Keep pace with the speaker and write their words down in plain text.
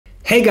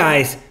Hey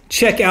guys,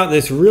 check out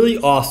this really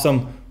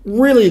awesome,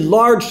 really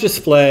large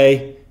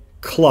display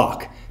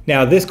clock.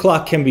 Now this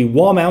clock can be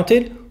wall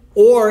mounted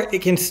or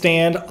it can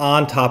stand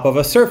on top of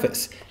a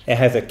surface. It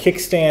has a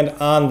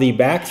kickstand on the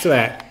back so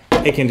that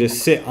it can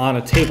just sit on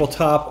a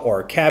tabletop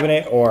or a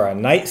cabinet or a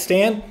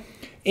nightstand.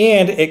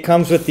 And it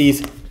comes with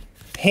these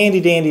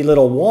handy dandy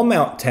little wall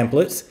mount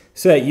templates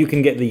so that you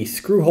can get the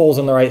screw holes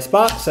in the right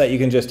spot so that you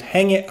can just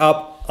hang it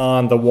up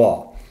on the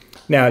wall.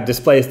 Now it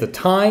displays the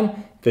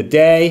time, the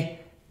day,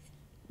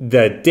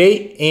 the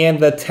date, and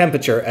the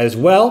temperature as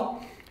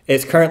well.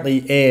 It's currently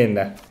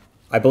in,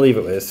 I believe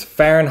it was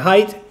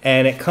Fahrenheit,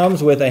 and it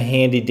comes with a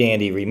handy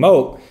dandy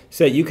remote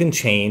so that you can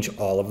change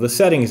all of the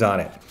settings on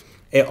it.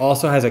 It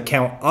also has a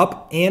count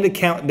up and a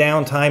count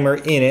down timer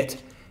in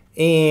it.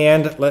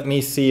 And let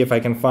me see if I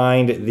can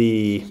find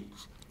it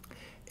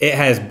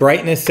has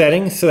brightness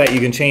settings so that you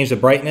can change the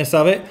brightness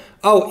of it.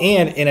 Oh,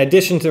 and in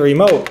addition to the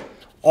remote,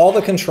 all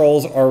the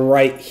controls are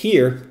right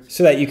here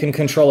so that you can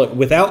control it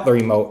without the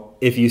remote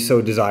if you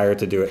so desire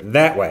to do it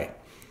that way.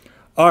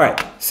 All right,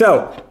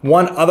 so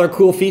one other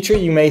cool feature,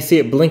 you may see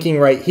it blinking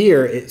right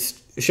here.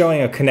 It's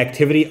showing a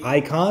connectivity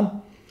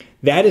icon.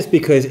 That is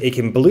because it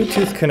can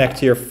Bluetooth connect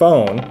to your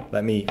phone.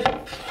 Let me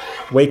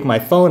wake my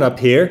phone up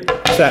here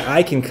so that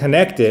I can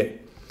connect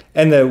it.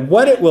 And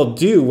what it will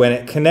do when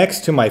it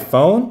connects to my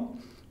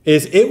phone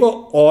is it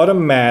will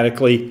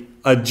automatically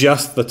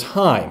adjust the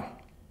time.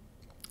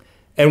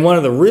 And one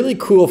of the really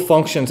cool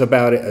functions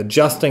about it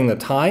adjusting the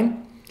time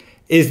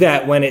is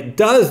that when it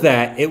does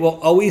that, it will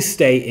always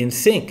stay in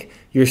sync.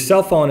 Your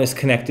cell phone is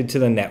connected to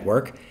the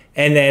network,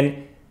 and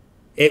then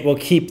it will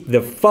keep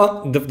the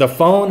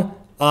phone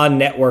on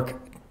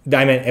network.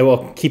 It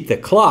will keep the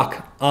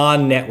clock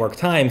on network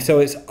time, so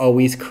it's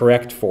always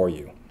correct for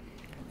you.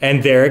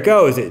 And there it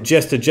goes. It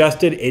just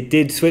adjusted. It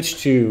did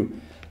switch to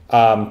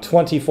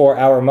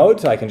 24-hour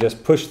mode, so I can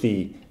just push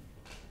the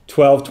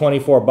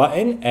 1224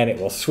 button and it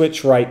will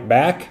switch right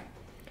back.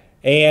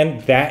 And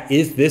that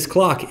is this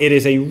clock. It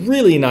is a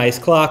really nice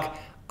clock.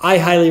 I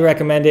highly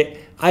recommend it.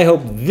 I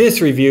hope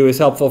this review is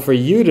helpful for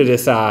you to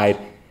decide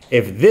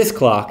if this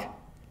clock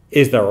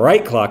is the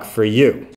right clock for you.